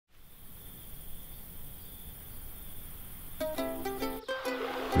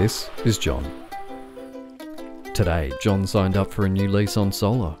This is John. Today, John signed up for a new lease on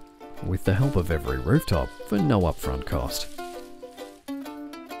solar, with the help of Every Rooftop for no upfront cost.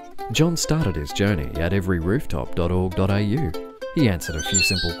 John started his journey at everyrooftop.org.au. He answered a few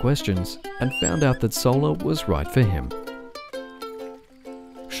simple questions and found out that solar was right for him.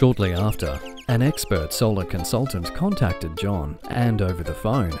 Shortly after, an expert solar consultant contacted John and, over the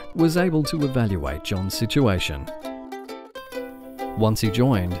phone, was able to evaluate John's situation. Once he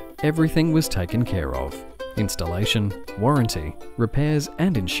joined, everything was taken care of. Installation, warranty, repairs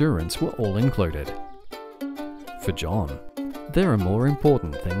and insurance were all included. For John, there are more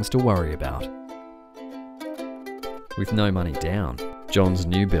important things to worry about. With no money down, John's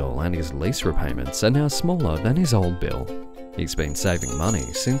new bill and his lease repayments are now smaller than his old bill. He's been saving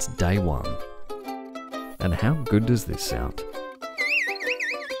money since day one. And how good does this sound?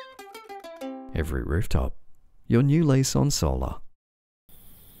 Every Rooftop, your new lease on solar.